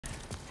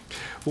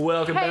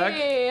Welcome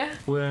hey. back.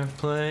 We're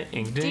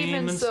playing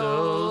Demon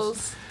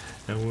Souls.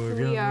 And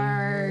we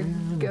are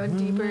going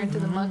deeper into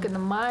the muck and the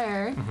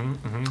mire.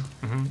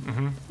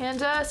 And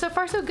so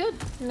far so good.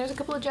 And there's a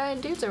couple of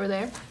giant dudes over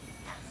there.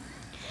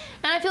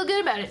 And I feel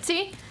good about it.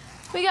 See?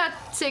 We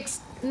got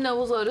 6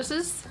 Nobles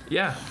Lotuses.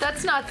 Yeah.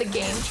 That's not the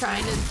game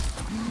trying to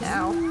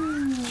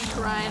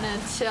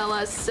tell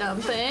us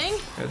something.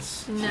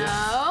 That's no. Yeah.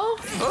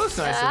 Oh, it's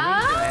nice of me.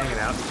 Just hanging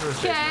out.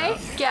 Okay,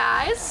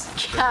 guys,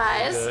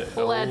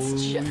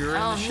 let's you're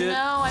in the shit.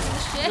 No, I'm in the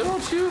shit.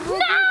 Don't you?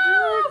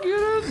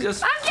 No!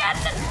 Just I'm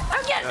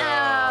getting it.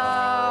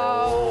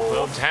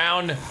 Little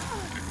town.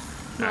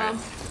 Well,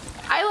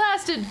 I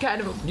lasted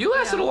kind of a... You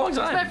lasted a long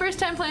time. It's my first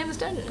time playing this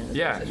dungeon.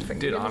 Yeah, you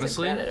did,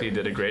 honestly. You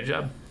did a great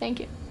job. Thank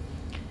you.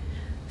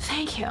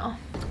 Thank you.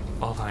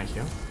 Oh, thank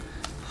you.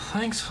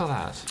 Thanks for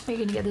that. Are you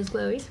gonna get those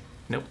glowies?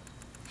 Nope.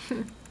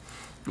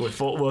 with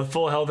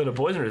full health and a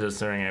poison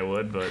resistance ring, I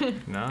would,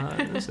 but not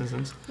in this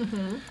instance.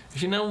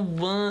 You know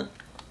what?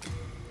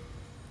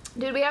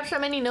 Dude, we have so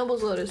many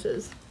Nobles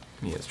Lotuses.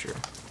 Yeah, it's true.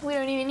 We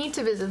don't even need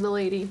to visit the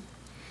lady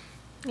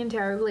in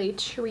Tower of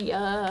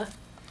Latria.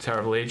 Tower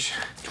of Leech.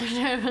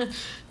 Trying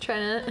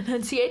to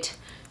enunciate.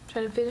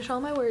 Trying to finish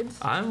all my words.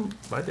 I'm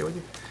right there with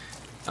you.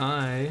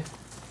 I'm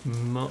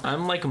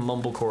like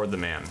Mumblecore the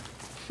man.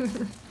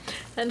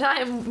 And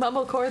I'm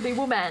Mumblecore the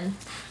woman.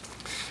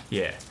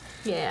 Yeah.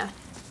 Yeah.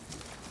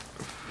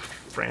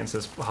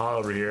 Francis Ha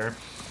over here.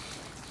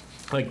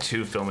 Like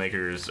 2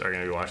 filmmakers are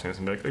gonna be watching this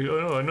and be like,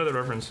 oh, I know that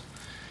reference.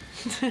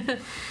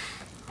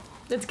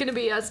 It's gonna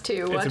be us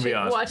too,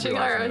 watching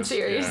our own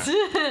series.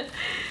 Yeah.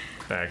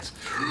 Facts.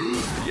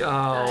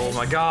 Oh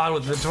my god,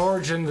 with the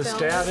torch and the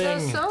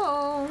stabbing.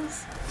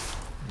 Souls.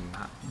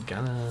 Not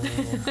gonna.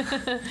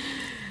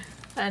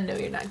 I know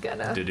you're not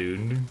gonna.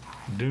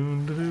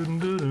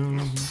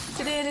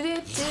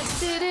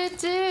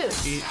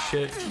 Eat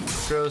shit.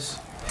 Gross.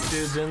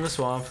 Dudes in the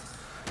swamp.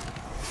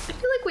 I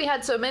feel like we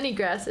had so many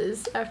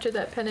grasses after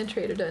that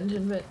penetrator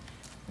dungeon, but...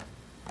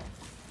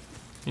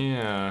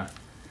 Yeah.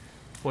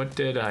 What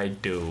did I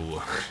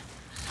do?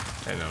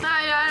 I don't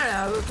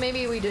know.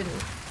 Maybe we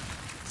didn't.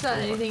 It's not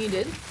anything you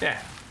did.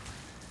 Yeah.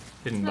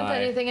 Didn't Not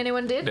buy anything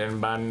anyone did. Didn't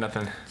buy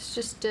nothing. It's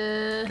just,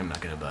 I'm not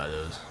gonna buy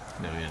those.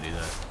 Never gonna do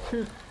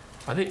that.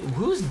 I think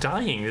who's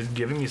dying? Just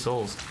giving me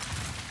souls.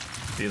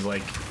 These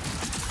like I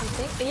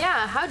think,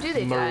 yeah, how do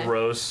they die?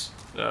 morose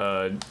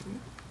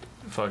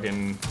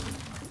fucking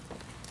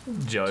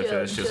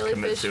jellyfish just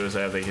commit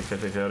suicide if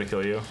they fail to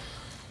kill you.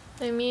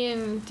 I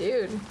mean,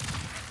 dude,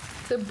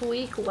 it's a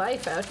bleak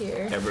life out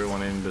here.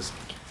 Everyone in this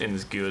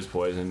goo is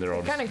poisoned. They're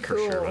all just for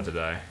sure about to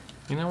die.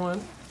 You know what?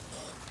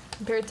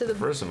 Compared to the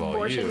First of all,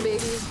 abortion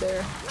babies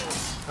there.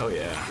 Oh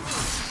yeah.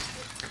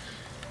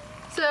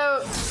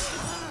 So,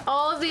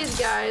 all of these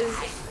guys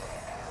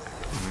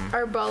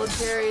are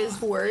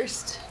Bolipari's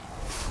worst.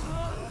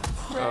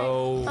 Right?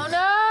 Oh. Oh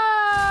no!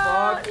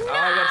 Fuck! No! Oh,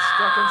 I got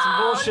stuck in some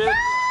bullshit. No!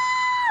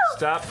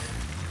 Stop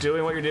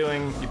doing what you're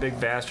doing, you big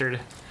bastard.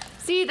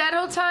 See, that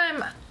whole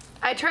time,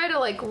 I try to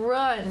like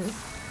run,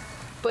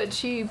 but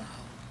she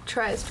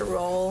tries to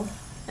roll,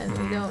 and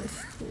we don't,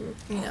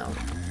 you know.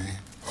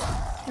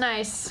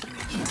 Nice.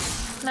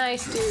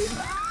 Nice, dude.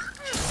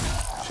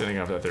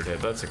 Shitting off that third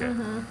hit, but that's okay.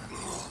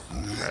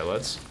 Alright,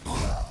 let's.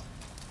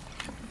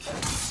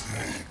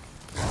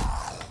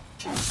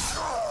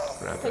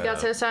 I got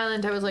so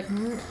silent, I was like,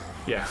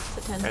 yeah.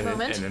 It's a tense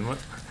moment. And then what?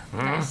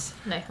 Nice.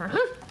 Nice.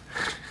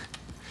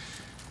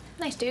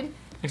 Nice, dude.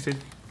 Thanks, dude.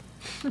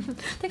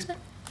 Thanks, man.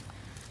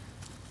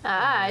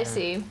 Ah, I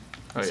see.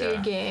 Oh, See yeah.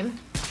 your game.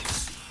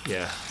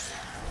 Yeah.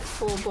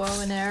 Full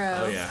bow and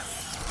arrow. Oh, yeah.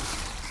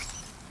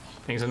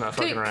 Things I'm not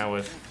fucking around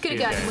with. Could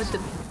have gotten with the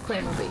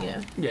claymore, but you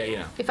know. Yeah, you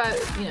know. If I,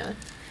 you know.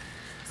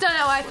 It's not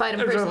how I fight him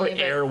There's personally. like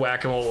air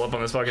whack-a-mole up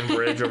on this fucking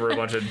bridge over a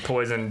bunch of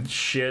poison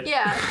shit.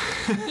 Yeah.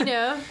 You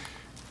know.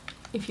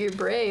 If you're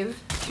brave.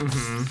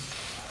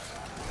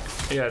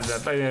 Yeah,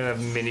 I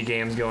have mini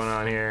games going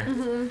on here.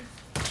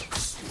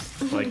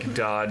 Like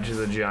Dodge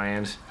the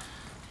Giant.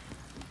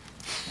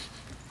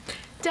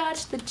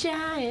 Dodge the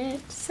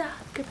giant,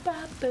 soccer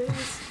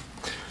boppers.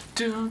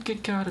 Don't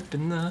get caught up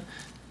in the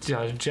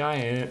Dodge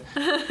Giant.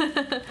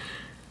 I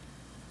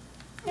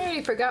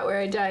already forgot where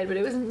I died, but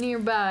it was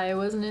nearby,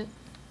 wasn't it?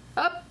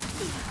 Up.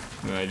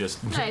 And I just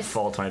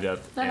fall to my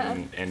death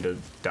and to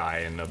die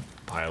in a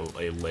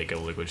lake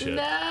of liquid shit.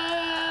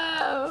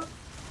 No.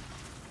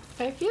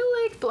 I feel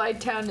like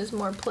Blighttown is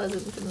more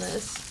pleasant than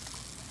this.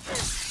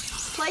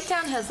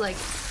 Blighttown has like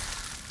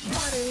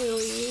water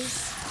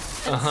lilies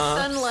and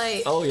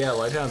sunlight. Oh yeah,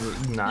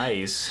 Lighttown's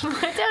nice.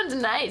 Blighttown's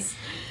nice.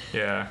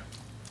 Yeah.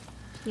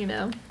 You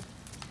know.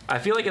 I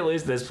feel like at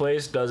least this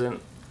place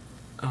doesn't.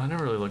 Oh, I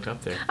never really looked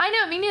up there. I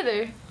know, me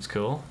neither. It's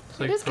cool. It's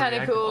It is kind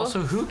of cool.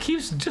 Also, who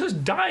keeps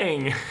just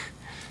dying?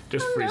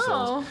 Just free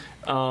souls.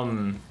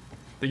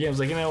 The game's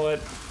like, you know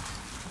what?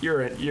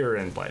 You're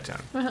in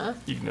Blighttown.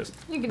 You can just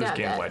you can this have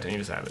game that. Blighttown. You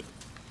just have it.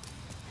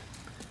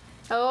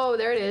 Oh,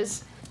 there it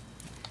is.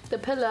 The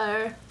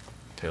pillar.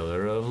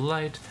 Pillar of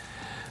light.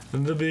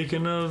 The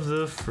beacon of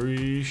the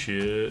free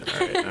shit.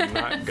 Alright, I'm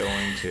not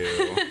going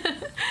to.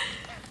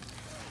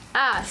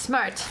 Ah,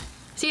 smart.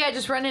 See, I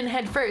just run in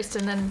head first,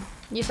 and then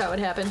you saw what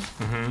happened.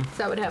 Mm-hmm.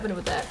 Saw what happened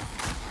with that.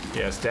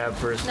 Yeah, stab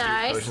first,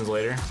 nice. eat potions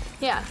later.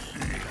 Yeah.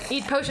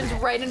 Eat potions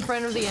right in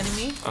front of the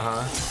enemy.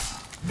 Uh-huh.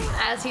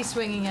 As he's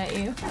swinging at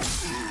you.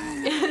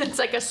 It's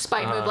like a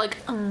spite move, like,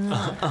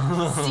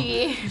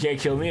 see? You can't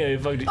kill me, I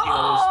fucking eat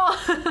all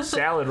this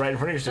salad right in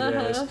front of your stupid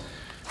ass.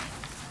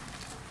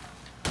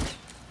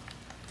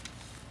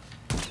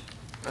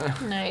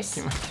 Nice.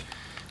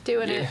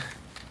 Doing it.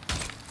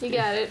 You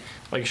got it.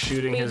 Like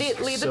shooting his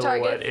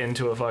silhouette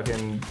into a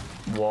fucking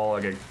wall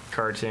like a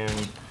cartoon.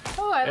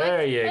 Oh, I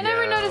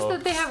never noticed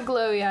that they have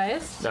glowy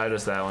eyes. No,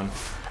 just that one.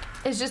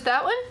 It's just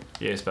that one?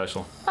 Yeah,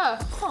 special. Oh,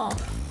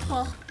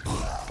 well,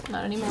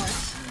 not anymore.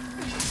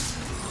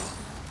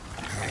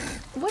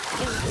 What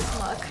is this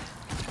muck?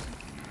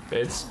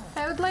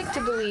 I would like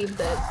to believe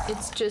that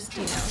it's just,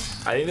 you know.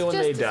 I think that when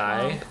they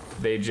die,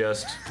 they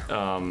just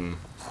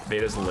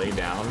lay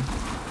down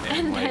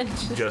and like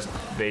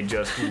they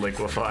just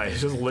liquefy.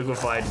 It's just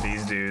liquefied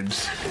these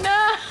dudes.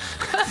 No.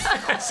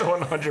 So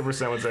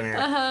 100% what's in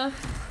here.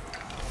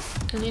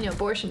 And you know,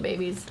 abortion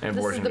babies. This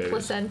is the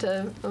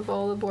placenta of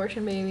all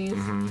abortion babies.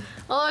 Mm-hmm.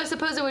 Although I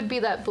suppose it would be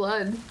that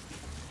blood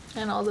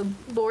and all the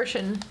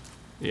abortion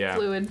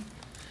fluid.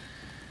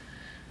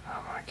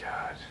 Oh my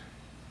god.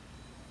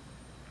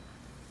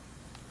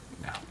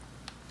 No.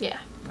 Yeah.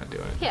 Not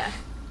doing it. Yeah.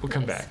 We'll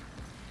come back.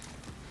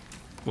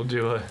 We'll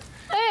do a.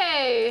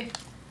 Hey!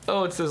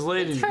 Oh, it's this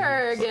lady. It's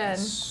her again.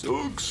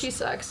 Sucks. She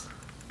sucks.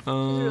 She's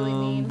really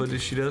mean. But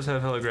she does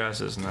have hella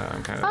grasses, and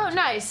I'm kind of. Oh,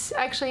 nice.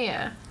 Actually,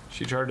 yeah.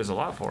 She charges a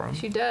lot for him.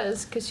 She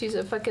does, because she's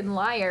a fucking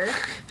liar.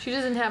 She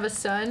doesn't have a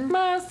son.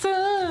 My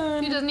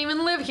son! She doesn't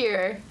even live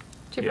here.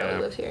 She probably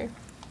lives here.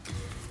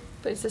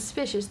 But it's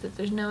suspicious that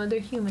there's no other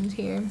humans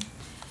here.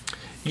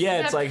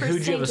 Yeah, it's like,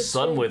 who'd you have a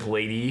son with,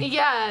 lady?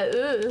 Yeah,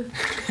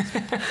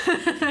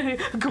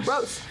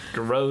 gross.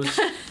 Gross.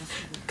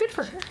 Good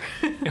for her.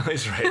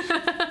 He's right.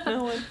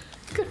 No one.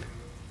 Good.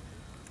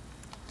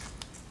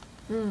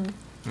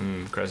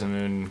 Crescent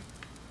moon.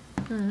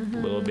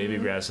 Mm-hmm. Little baby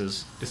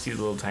grasses. Just eat a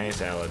little tiny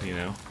salad, you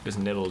know? Just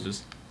nibbles,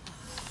 just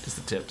the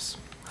tips.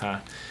 Huh?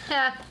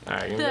 Yeah.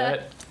 Alright, give me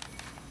that.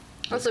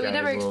 Also, we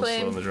never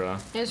explained. I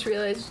just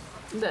realized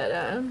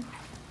that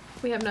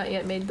we have not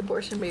yet made the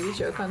abortion baby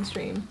joke on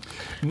stream.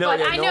 No, but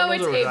yeah, I know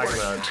it's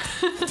abortion.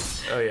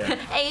 Oh yeah.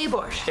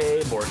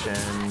 Abortion.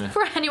 Abortion.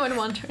 For anyone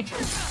wondering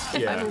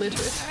if I'm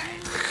illiterate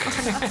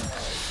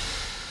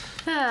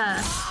or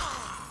not.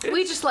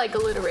 We just like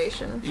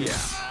alliteration. Yeah.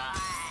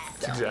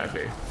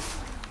 Exactly.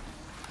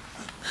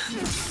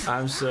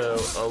 I'm so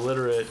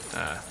illiterate.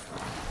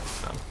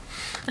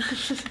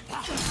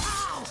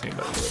 Think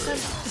about illiterate.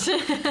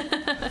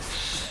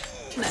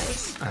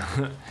 Nice.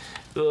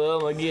 Oh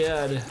my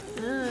god.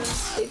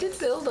 They did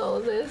build all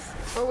of this.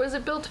 Or was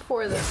it built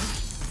for them?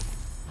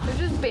 They're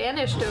just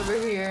banished over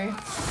here.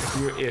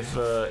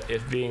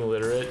 If being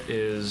illiterate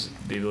is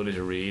the ability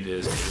to read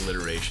is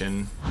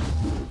alliteration,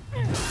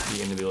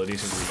 the inability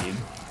to read.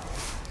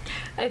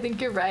 I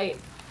think you're right.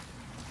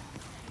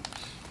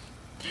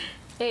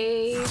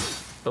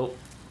 Oh.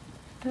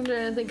 I'm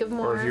trying to think of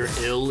more. Or if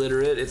you're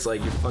illiterate, it's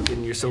like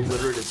you're so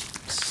literate, it's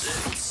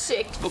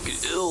sick. Fucking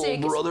ill,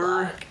 sick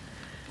brother.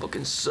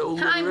 Fucking so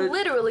literate. I'm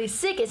literally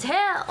sick as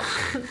hell.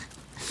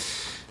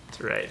 That's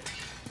right.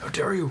 How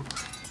dare you?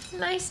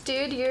 Nice,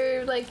 dude.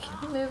 You're like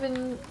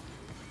moving.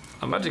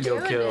 I'm about to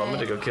go kill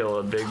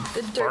a big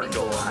fart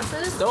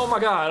golem. Oh my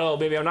god! Oh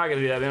baby, I'm not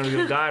gonna do that. I'm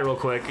gonna die real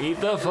quick.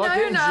 Eat the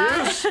fucking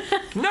juice.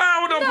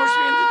 No, don't push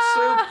me into the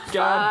soup.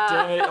 God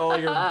damn it! All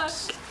your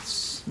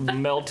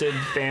melted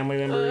family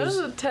members.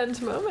 That was a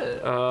tense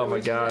moment. Oh my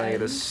god! I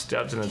just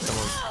stepped into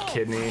someone's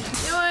kidney.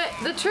 You know what?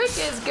 The trick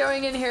is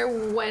going in here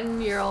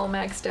when you're all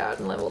maxed out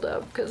and leveled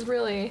up, because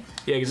really,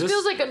 because this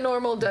feels like a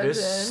normal dungeon.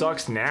 This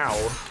sucks now.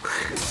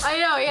 I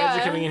know, yeah.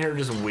 Imagine coming in here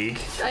just weak.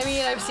 I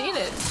mean, I've seen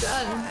it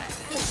done.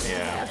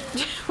 Yeah.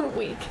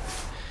 Weak.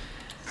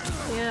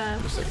 Yeah.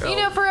 Like, you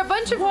know, for a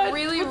bunch of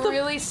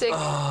really sick.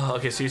 Oh,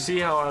 okay. So you see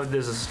how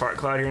there's a fart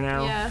cloud here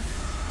now? Yeah.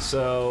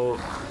 So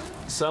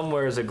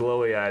somewhere is a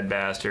glowy-eyed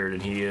bastard,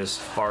 and he is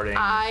farting.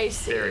 I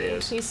see. There he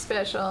is. He's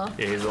special.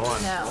 Yeah, he's the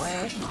one. That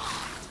way.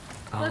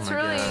 Oh that's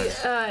really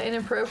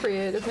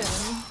inappropriate of him.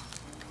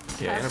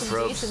 Yeah,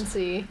 inappropriate.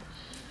 Decency.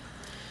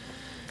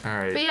 All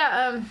right. But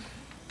yeah,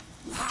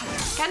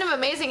 kind of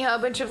amazing how a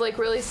bunch of like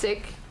really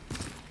sick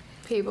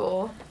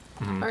people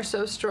are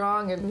so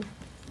strong and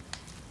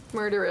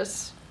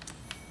murderous.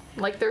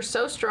 Like they're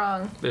so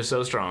strong. They're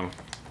so strong.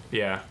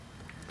 Yeah.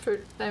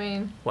 Like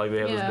they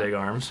have those big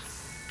arms.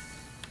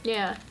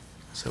 Yeah.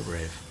 So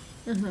brave.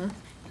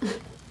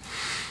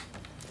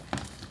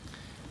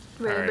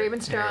 Very brave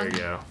and strong. There we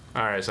go.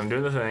 All right, so I'm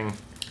doing the thing.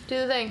 Do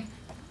the thing.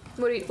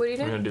 What are you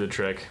doing? I'm gonna do the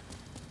trick.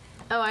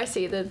 Oh, I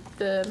see. The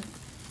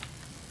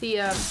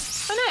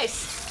oh,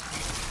 nice.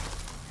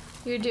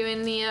 You're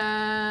doing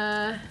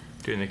the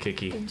Doing the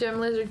kicky. The gem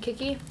lizard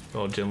kicky.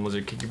 Little gem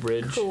lizard kicky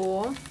bridge.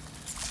 Cool.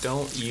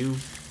 Don't you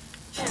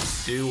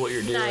do what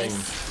you're doing.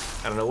 Nice.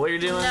 I don't know what you're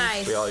doing.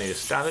 Nice. We all need to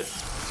stop it.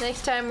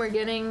 Next time we're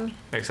getting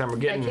Next time we're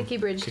that getting kicky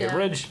bridge kick a down.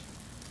 bridge.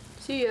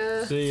 See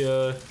ya. See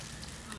ya.